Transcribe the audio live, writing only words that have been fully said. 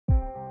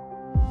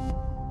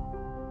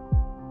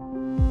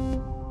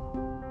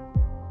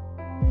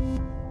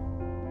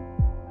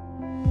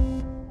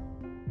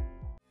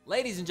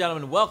Ladies and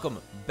gentlemen, welcome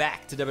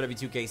back to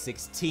WWE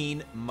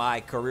 2K16,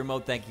 my career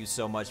mode. Thank you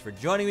so much for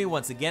joining me.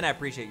 Once again, I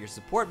appreciate your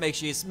support. Make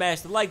sure you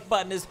smash the like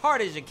button as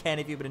hard as you can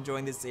if you've been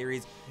enjoying this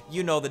series.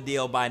 You know the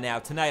deal by now.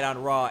 Tonight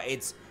on Raw,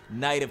 it's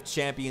Night of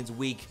Champions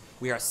week.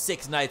 We are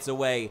 6 nights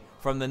away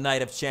from the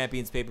Night of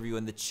Champions pay-per-view,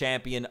 and the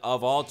champion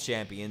of all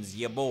champions,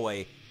 your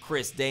boy,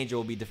 Chris Danger,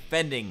 will be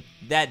defending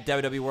that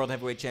WWE World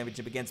Heavyweight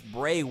Championship against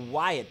Bray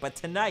Wyatt. But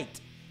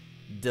tonight,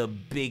 the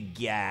big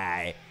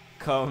guy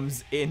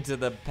comes into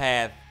the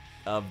path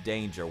of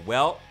danger.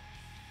 Well,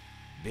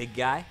 big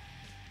guy,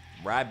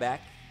 Ryback,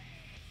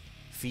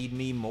 feed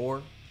me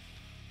more,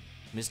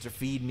 Mr.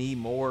 Feed Me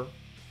More.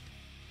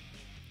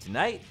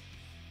 Tonight,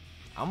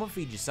 I'm gonna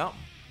feed you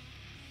something.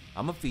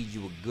 I'm gonna feed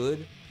you a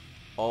good,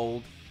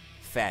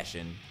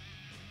 old-fashioned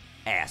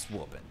ass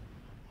whooping.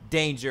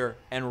 Danger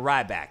and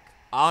Ryback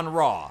on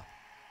Raw.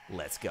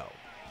 Let's go.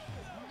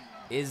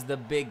 Is the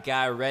big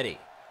guy ready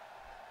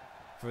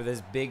for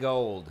this big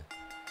old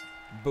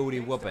booty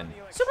whooping?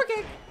 Super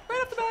kick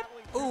right off the bat.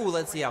 Ooh,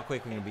 let's see how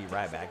quick we can beat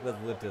Ryback. Let's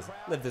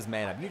lift this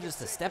man up. You're just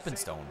a stepping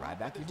stone,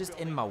 Ryback. You're just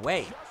in my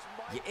way.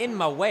 You're in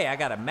my way. I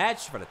got a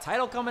match for the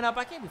title coming up.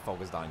 I can't be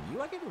focused on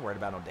you. I can't be worried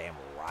about no damn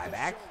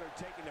Ryback.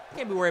 I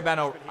can't be worried about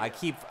no...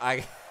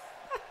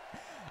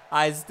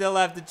 I still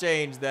have to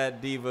change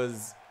that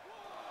Diva's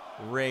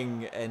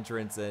ring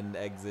entrance and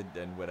exit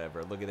and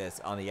whatever. Look at this.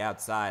 On the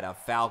outside, a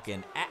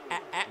Falcon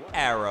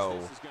arrow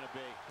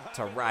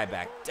to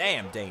Ryback.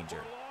 Damn,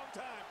 Danger.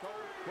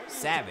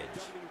 Savage.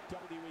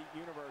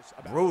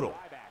 Brutal.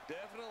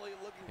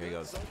 Here he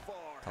goes.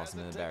 Toss him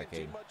in the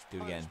barricade. Do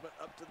it again.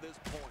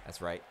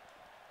 That's right.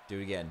 Do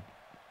it again.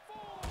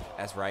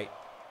 That's right.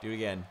 Do it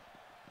again.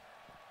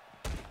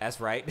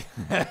 That's right.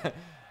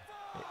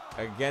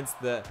 Against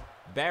the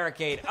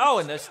barricade. Oh,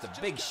 and that's the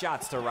big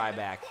shots to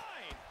Ryback.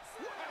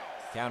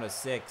 Count of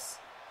 6.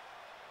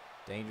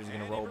 Danger's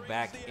going to roll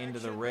back into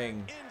the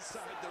ring.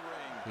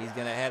 He's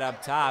going to head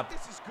up top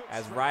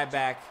as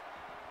Ryback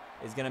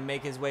is going to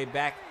make his way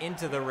back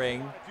into the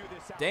ring.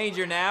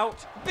 Danger now.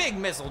 Big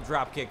missile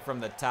dropkick from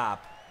the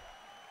top.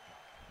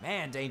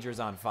 Man,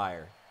 Danger's on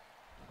fire.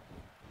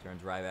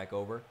 Turns Ryback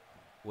over.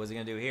 What's he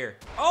going to do here?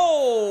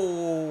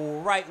 Oh,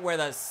 right where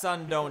the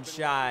sun don't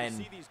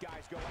shine.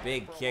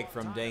 Big kick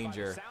from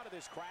Danger.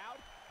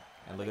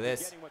 And look at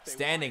this.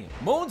 Standing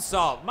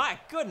moonsault. My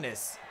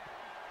goodness.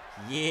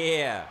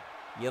 Yeah.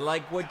 You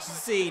like what you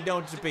see,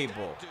 don't you,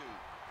 people?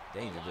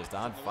 Danger just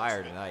on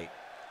fire tonight.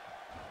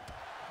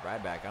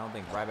 Ryback, I don't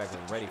think Ryback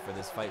was ready for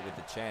this fight with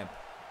the champ.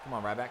 Come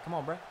on, Ryback. Come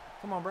on, bro.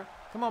 Come on, bro.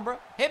 Come on, bro.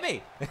 Hit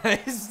me.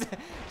 He's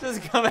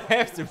just coming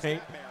after me.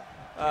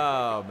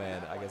 Oh,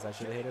 man. I guess I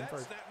should have hit him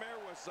first.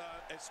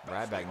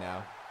 Ryback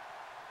now.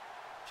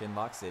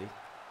 Chinlock City.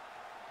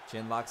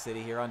 Chinlock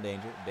City here on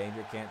Danger.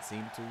 Danger can't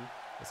seem to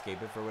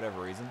escape it for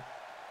whatever reason.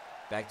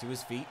 Back to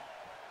his feet.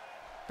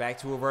 Back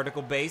to a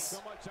vertical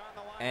base.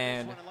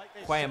 And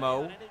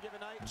Quamo.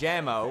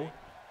 Jammo.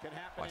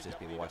 Watch this,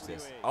 people. Watch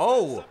this.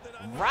 Oh,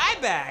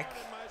 Ryback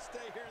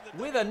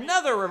with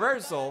another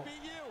reversal.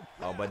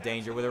 Oh, but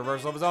Danger with a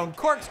reversal of his own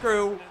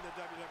corkscrew.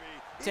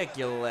 Take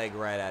your leg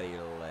right out of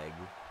your leg.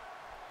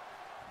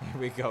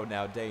 Here we go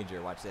now,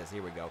 Danger. Watch this.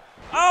 Here we go.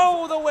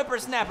 Oh, the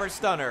whippersnapper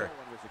stunner.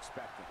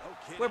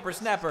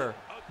 Whippersnapper.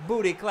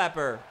 Booty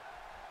clapper.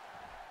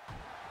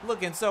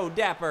 Looking so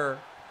dapper.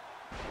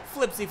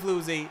 Flipsy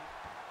floozy.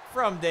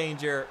 From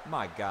Danger.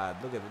 My God,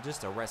 look at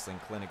just a wrestling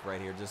clinic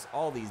right here. Just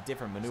all these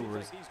different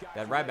maneuvers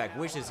that Ryback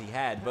wishes he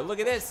had. But look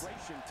at this.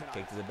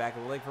 Kick to the back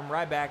of the leg from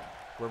Ryback.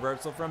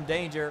 Reversal from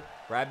Danger.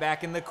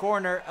 Ryback in the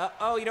corner.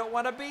 Uh-oh, you don't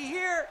want to be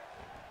here.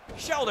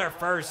 Shoulder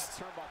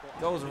first.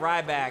 Goes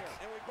Ryback.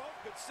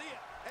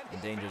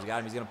 And Danger's got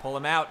him. He's going to pull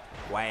him out.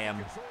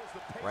 Wham.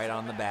 Right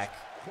on the back.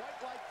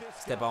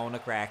 Step on the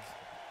crack.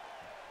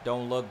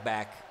 Don't look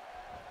back.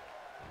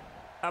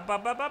 Up,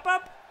 up, up, up,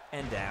 up.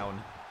 And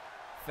down.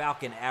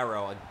 Falcon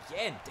arrow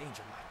again.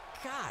 Danger,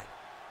 my God.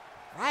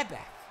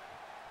 Ryback,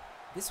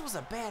 this was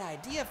a bad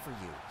idea for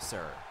you,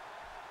 sir.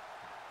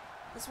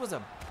 This was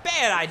a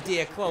bad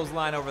idea.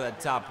 Clothesline over the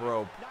top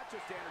rope.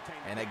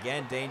 And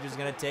again, Danger's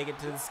going to take it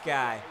to the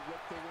sky.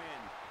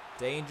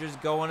 Danger's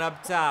going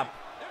up top.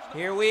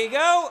 Here we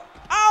go.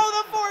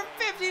 Oh, the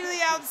 450 to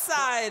the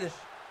outside.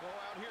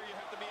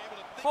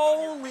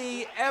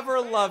 Holy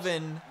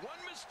ever-loving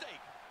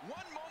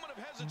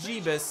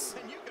Jeebus.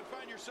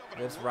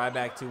 Lifts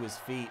Ryback to his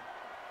feet.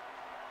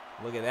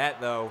 Look at that,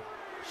 though.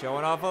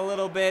 Showing off a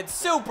little bit.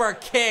 Super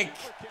kick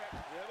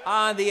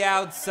on the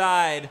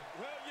outside.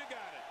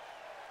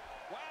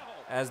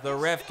 As the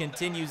ref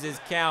continues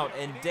his count,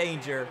 and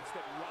Danger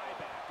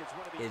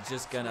is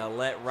just going to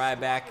let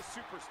Ryback,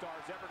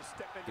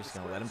 just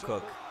going to let him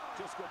cook.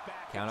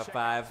 Count of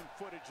 5.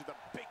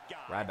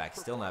 Ryback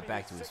still not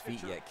back to his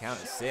feet yet. Count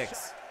of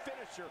 6.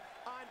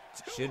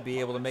 Should be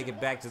able to make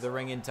it back to the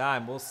ring in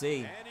time. We'll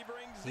see.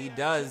 He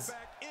does.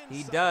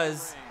 He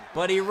does.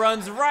 But he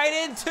runs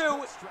right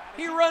into.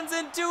 He runs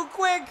in too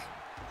quick.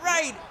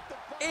 Right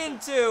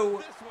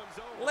into,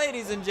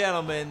 ladies and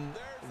gentlemen,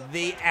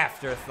 the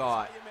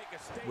afterthought,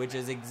 which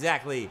is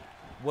exactly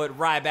what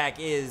Ryback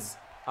is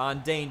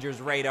on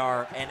Danger's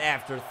radar, an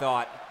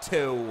afterthought.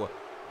 2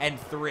 and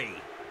 3.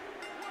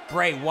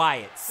 Bray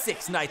Wyatt,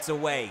 6 nights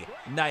away,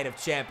 Night of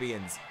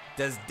Champions.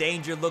 Does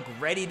Danger look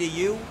ready to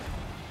you?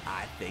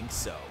 I think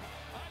so.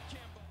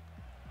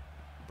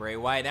 Bray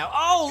Wyatt now.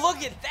 Oh,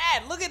 look at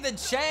that. Look at the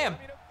champ.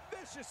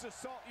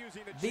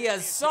 The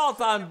assault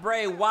on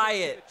Bray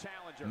Wyatt.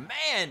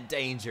 Man,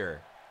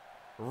 Danger.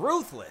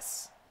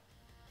 Ruthless.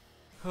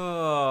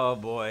 Oh,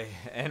 boy.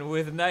 And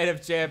with Night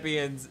of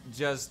Champions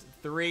just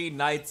 3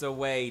 nights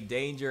away,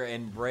 Danger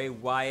and Bray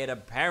Wyatt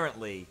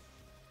apparently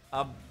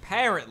are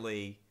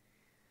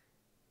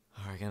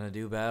gonna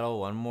do battle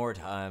one more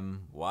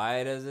time.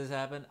 Why does this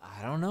happen?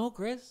 I don't know,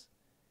 Chris.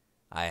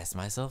 I ask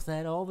myself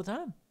that all the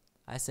time.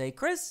 I say,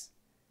 Chris,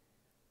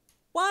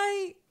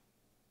 why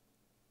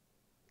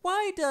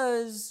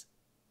does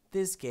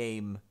this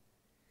game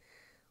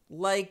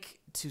like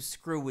to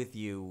screw with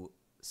you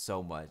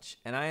so much?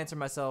 And I answer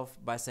myself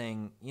by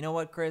saying, you know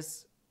what,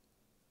 Chris?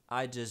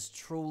 I just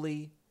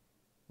truly,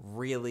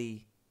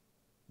 really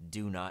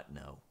do not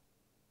know.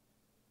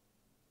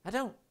 I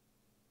don't.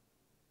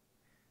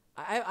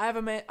 I have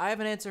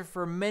an answer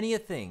for many a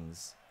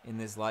things in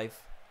this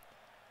life.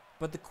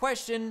 But the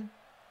question,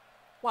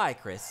 why,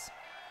 Chris?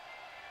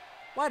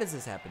 Why does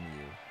this happen to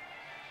you?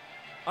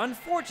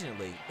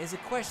 Unfortunately, is a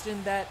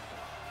question that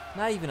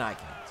not even I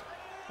can answer.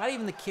 Not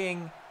even the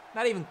King,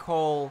 not even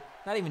Cole,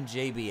 not even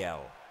JBL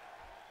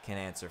can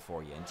answer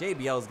for you. And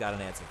JBL's got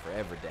an answer for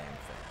every damn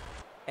thing.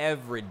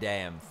 Every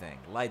damn thing.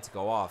 Lights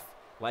go off.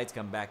 Lights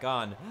come back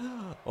on.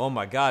 Oh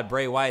my God,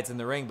 Bray Wyatt's in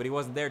the ring, but he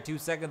wasn't there 2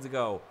 seconds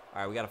ago.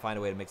 All right, we got to find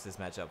a way to mix this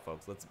match up,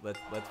 folks. Let's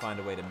find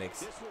a way to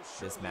mix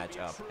this match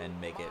up and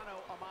make it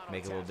a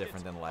little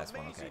different than the last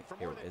one. Okay,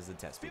 here is the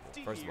test, people.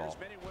 First of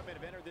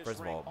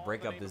all,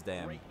 break up this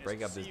damn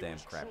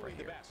crap right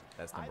here.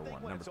 That's number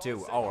 1. Number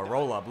 2, oh, a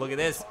roll up. Look at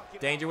this.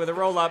 Danger with a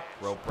roll up.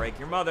 Rope break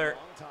your mother.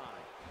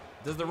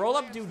 Does the roll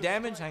up do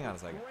damage? Hang on a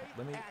second.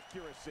 Let me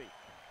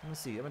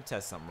see. I'm gonna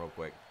test something real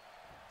quick.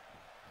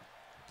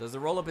 Does the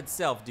roll-up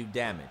itself do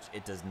damage?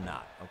 It does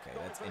not. Okay,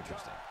 that's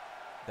interesting.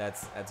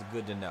 That's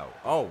good to know.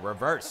 Oh,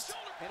 reversed.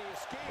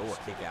 Oh, a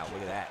kick out.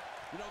 Look at that.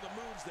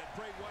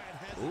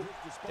 Ooh,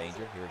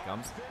 Danger. Here it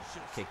comes.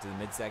 Kick to the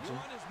midsection.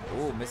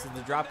 Ooh, misses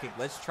the drop kick.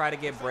 Let's try to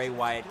get Bray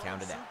Wyatt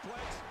counted out.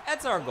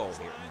 That's our goal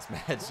here in this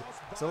match.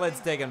 So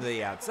let's take him to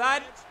the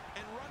outside.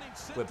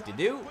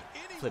 Whip-de-doo.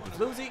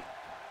 Flippy-floozy.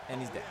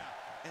 And he's down.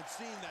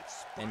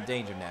 And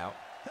Danger now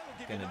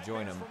gonna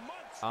join him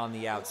on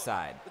the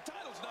outside.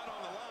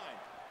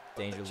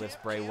 Danger lifts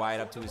Bray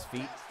Wyatt up to his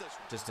feet.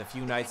 Just a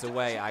few nights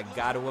away. I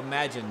got to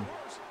imagine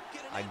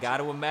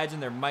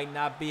there might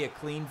not be a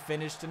clean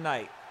finish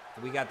tonight.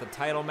 We got the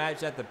title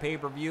match at the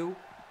pay-per-view.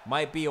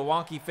 Might be a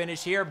wonky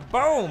finish here.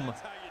 Boom!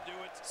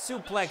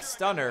 Suplex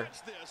stunner.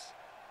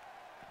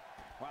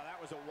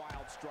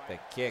 The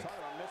kick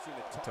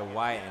to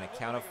Wyatt and a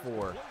count of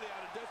 4. Here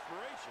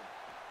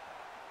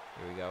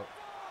we go.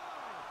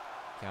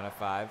 Count of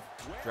 5.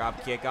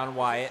 Drop kick on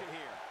Wyatt.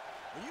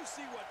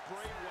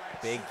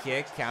 Big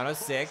kick, count of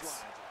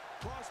 6.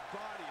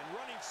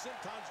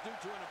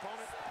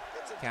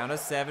 Count of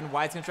 7.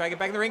 Wyatt's gonna try to get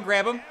back in the ring.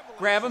 Grab him.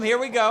 Grab him. Here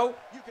we go.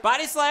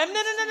 Body slam.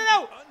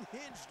 No.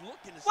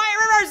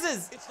 Wyatt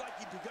reverses.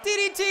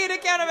 DDT to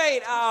count of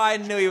 8. Oh, I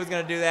knew he was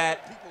gonna do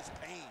that.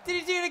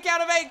 DDT to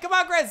count of 8. Come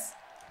on, Chris.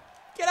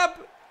 Get up.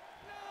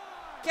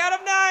 Count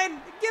of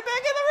 9. Get back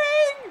in the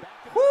ring.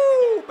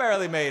 Woo!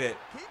 Barely made it.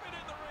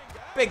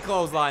 Big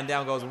clothesline.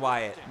 Down goes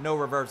Wyatt. No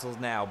reversals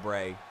now,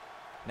 Bray.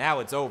 Now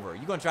it's over.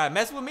 You gonna try to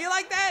mess with me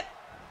like that?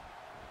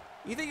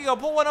 You think you gonna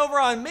pull one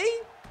over on me?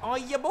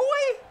 On your boy?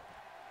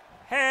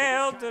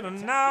 Hell to the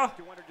no.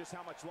 Get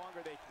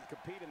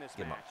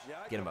him up.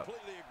 Get him up.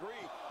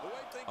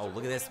 Oh,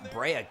 look at this.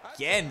 Bray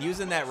again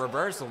using that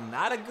reversal.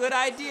 Not a good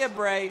idea,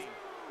 Bray.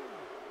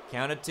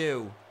 Count of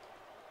 2.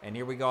 And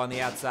here we go on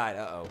the outside.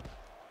 Uh-oh.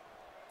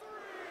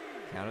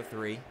 Count of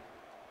 3.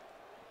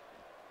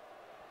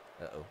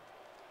 Uh-oh.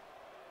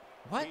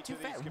 What? Too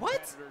fast.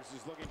 What?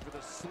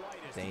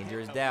 Danger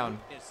is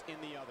down.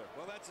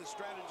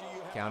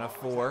 Count of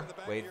 4.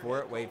 Wait for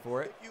it. Wait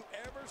for it.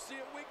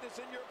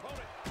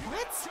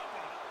 What?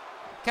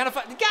 Count of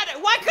 5. Got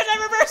it. Why couldn't I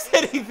reverse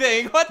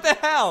anything? What the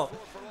hell?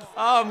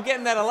 Oh, I'm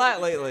getting that a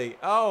lot lately.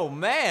 Oh,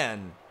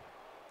 man.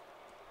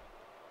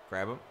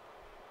 Grab him.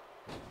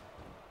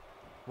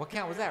 What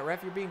count was that,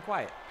 ref? You're being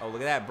quiet. Oh,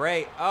 look at that.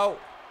 Bray. Oh.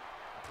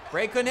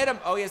 Bray couldn't hit him.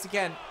 Oh, yes, he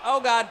can. Oh,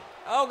 God.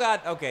 Oh,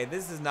 God. Okay,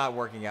 this is not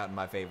working out in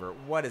my favor.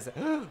 What is it?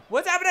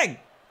 What's happening?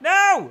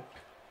 No!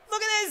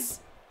 Look at this!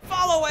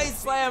 Fall away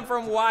slam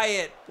from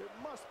Wyatt.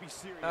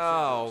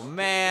 Oh,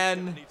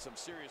 man.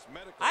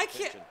 I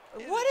can't.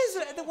 What is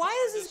it?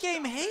 Why does this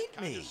game hate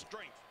me?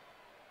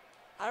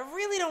 I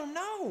really don't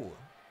know.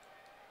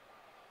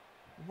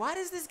 Why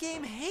does this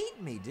game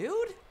hate me,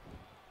 dude?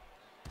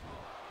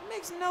 It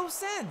makes no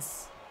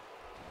sense.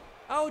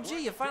 Oh,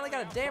 gee, you finally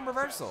got a damn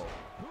reversal.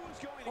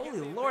 Holy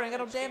Lord, I got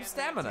no damn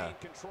stamina.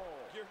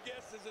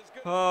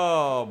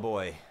 Oh,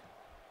 boy.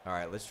 All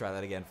right, let's try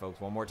that again, folks.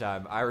 One more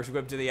time. Irish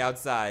whip to the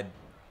outside.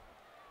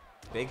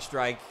 Big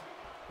strike.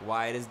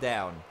 Wyatt is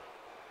down.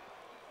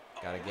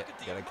 Gotta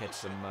catch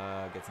some,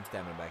 get some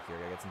stamina back here.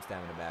 Gotta get some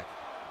stamina back.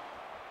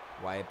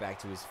 Wyatt back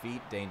to his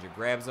feet. Danger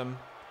grabs him.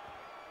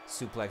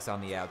 Suplex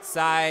on the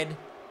outside.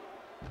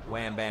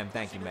 Wham, bam,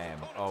 thank you, ma'am.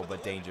 Oh,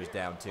 but Danger's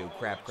down too.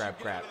 Crap, crap,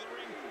 crap.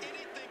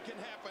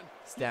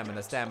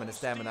 Stamina, stamina,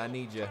 stamina. I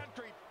need you.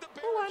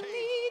 Oh, I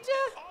need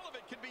you.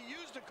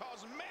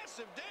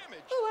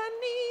 Oh, I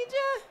need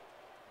you.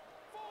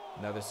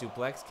 Another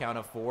suplex. Count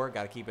of 4.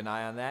 Got to keep an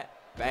eye on that.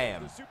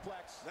 Bam.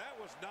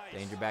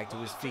 Danger back to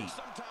his feet.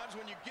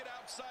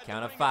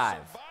 Count of 5.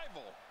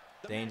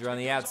 Danger on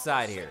the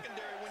outside here.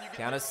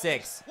 Count of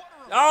 6.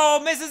 Oh,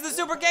 misses the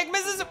super kick.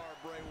 Misses.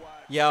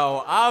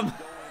 Yo, I'm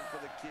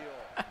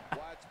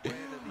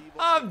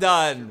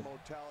done.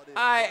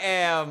 I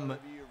am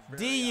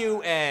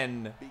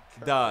D-U-N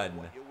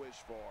done.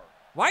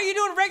 Why are you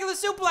doing regular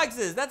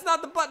suplexes? That's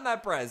not the button I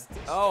pressed.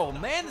 Oh,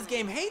 man, this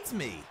game hates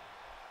me.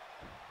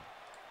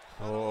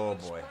 Oh,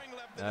 boy.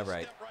 All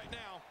right.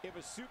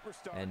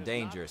 And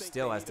Danger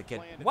still has to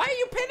catch. Why are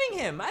you pinning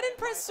him? I didn't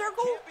press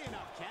circle.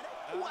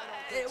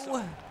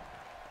 What?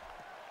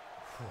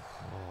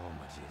 Oh,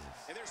 my Jesus.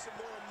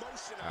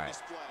 All right.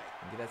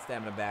 Get that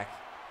stamina back.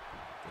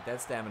 Get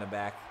that stamina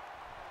back.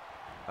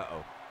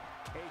 Uh-oh.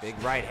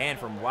 Big right hand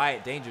from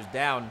Wyatt. Danger's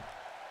down.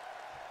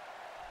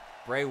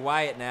 Bray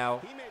Wyatt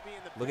now.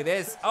 Look at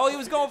this. Oh, he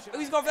was going for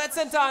that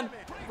senton.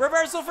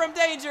 Reversal from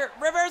Danger.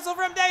 Reversal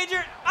from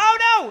Danger. Oh,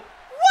 no.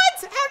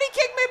 What? How did he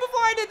kick me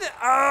before I did that?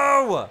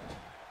 Oh.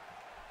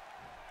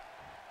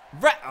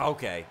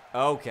 Okay.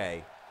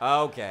 Okay.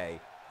 Okay.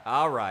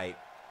 All right.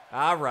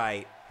 All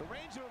right.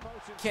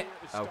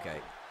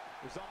 Okay.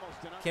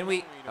 Can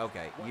we?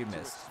 Okay, you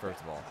missed, first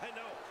of all.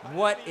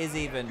 What is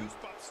even?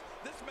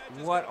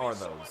 What are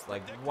those?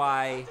 Like,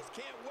 why?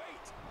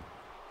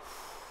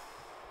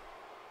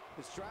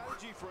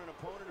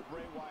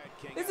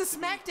 This is a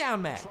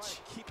SmackDown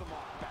match.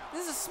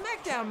 This is a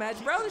SmackDown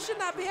match, bro. This should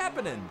not be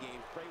happening.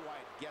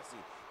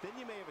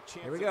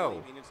 Here we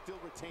go.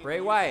 Bray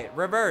Wyatt,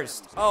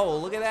 reversed. Oh,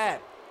 look at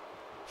that.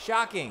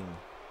 Shocking.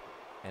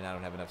 And I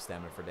don't have enough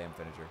stamina for damn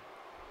finisher.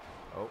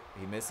 Oh,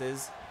 he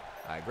misses.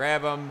 I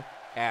grab him.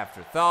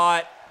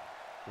 Afterthought.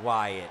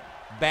 Wyatt.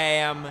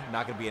 Bam.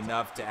 Not going to be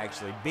enough to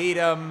actually beat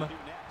him.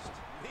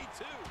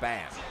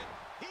 Bam.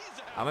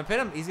 I'm going to pin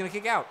him. He's going to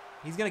kick out.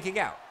 He's going to kick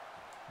out.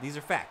 These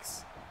are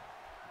facts.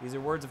 These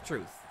are words of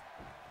truth.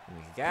 He's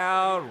going to kick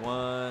out.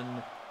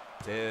 1,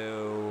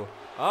 2.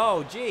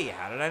 Oh, gee.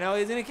 How did I know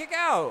he's going to kick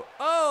out?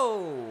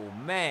 Oh,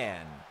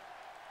 man.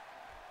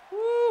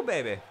 Woo,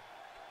 baby.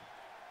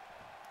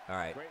 All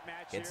right,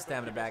 get the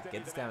stamina back,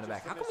 get the stamina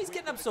back. How come he's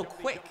getting up so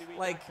quick?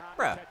 Like,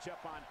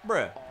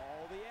 bruh.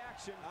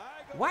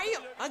 Why are you,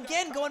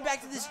 again, going back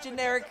to this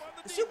generic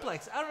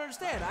suplex? I don't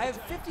understand. I have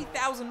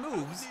 50,000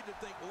 moves,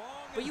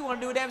 but you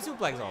want to do a damn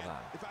suplex all the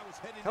time.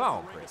 Come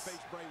on, Chris.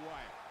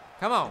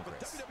 Come on,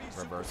 Chris.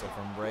 Reversal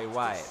from Bray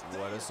Wyatt.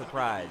 What a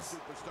surprise.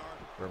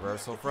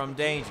 Reversal from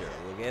Danger.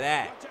 Look at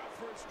that.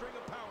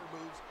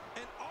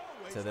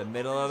 To the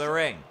middle of the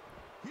ring.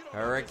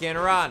 Hurricane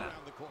Rana.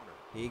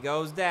 He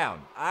goes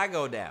down. I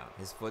go down.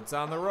 His foot's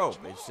on the rope.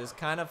 It's just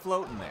kind of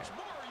floating there.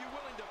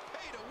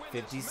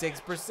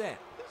 56%.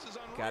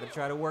 Got to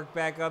try to work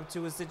back up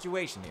to a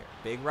situation here.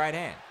 Big right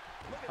hand.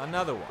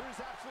 Another one.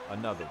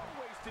 Another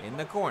one. In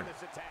the corner.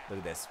 Look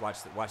at this.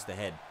 Watch the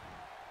head.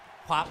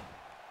 Pop.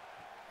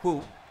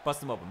 Whoo.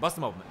 Bust him open. Bust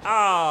him open.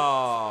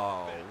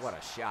 Oh, what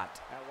a shot.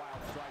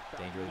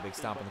 Danger with a big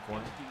stomp in the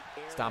corner.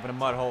 Stomping a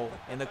mud hole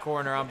in the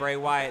corner on Bray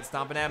Wyatt.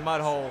 Stomping that mud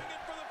hole.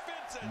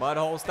 Mud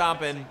hole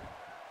stomping.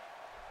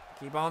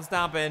 Keep on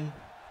stomping.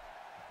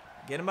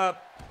 Get him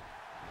up.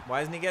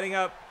 Why isn't he getting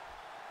up?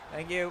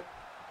 Thank you.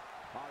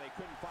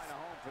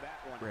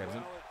 Grabs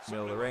him.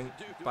 Middle of the ring.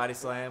 Body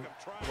slam.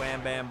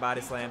 Wham bam.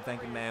 Body slam.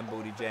 Thank you, man.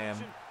 Booty jam.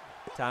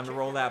 Time to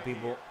roll out,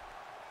 people.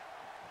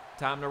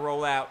 Time to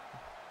roll out.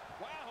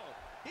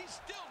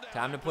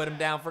 Time to put him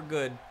down for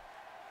good.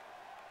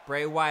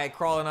 Bray Wyatt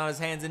crawling on his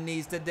hands and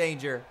knees to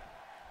Danger.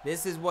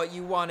 This is what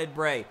you wanted,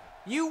 Bray.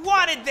 You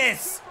wanted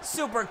this!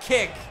 Super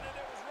kick.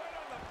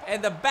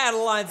 And the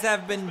battle lines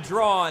have been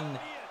drawn.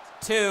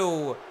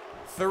 2,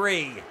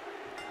 3.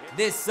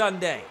 This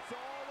Sunday,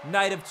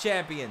 Night of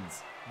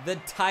Champions, the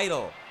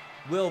title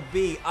will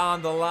be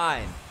on the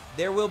line.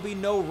 There will be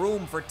no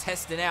room for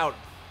testing out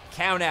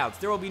countouts.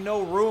 There will be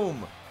no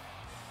room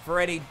for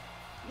any...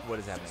 What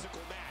is happening?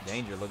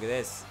 Danger, look at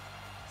this.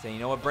 Saying, you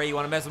know what, Bray, you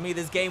want to mess with me?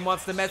 This game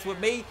wants to mess with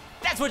me?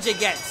 That's what you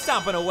get,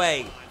 stomping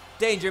away.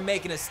 Danger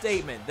making a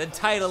statement. The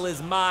title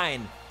is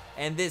mine.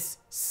 And this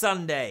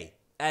Sunday,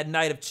 at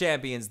Night of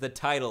Champions, the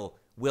title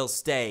will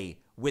stay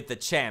with the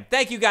champ.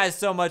 Thank you guys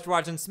so much for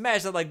watching.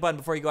 Smash that like button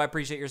before you go. I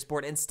appreciate your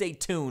support. And stay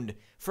tuned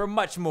for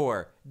much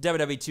more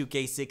WWE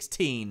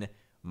 2K16,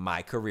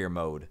 My Career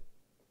Mode.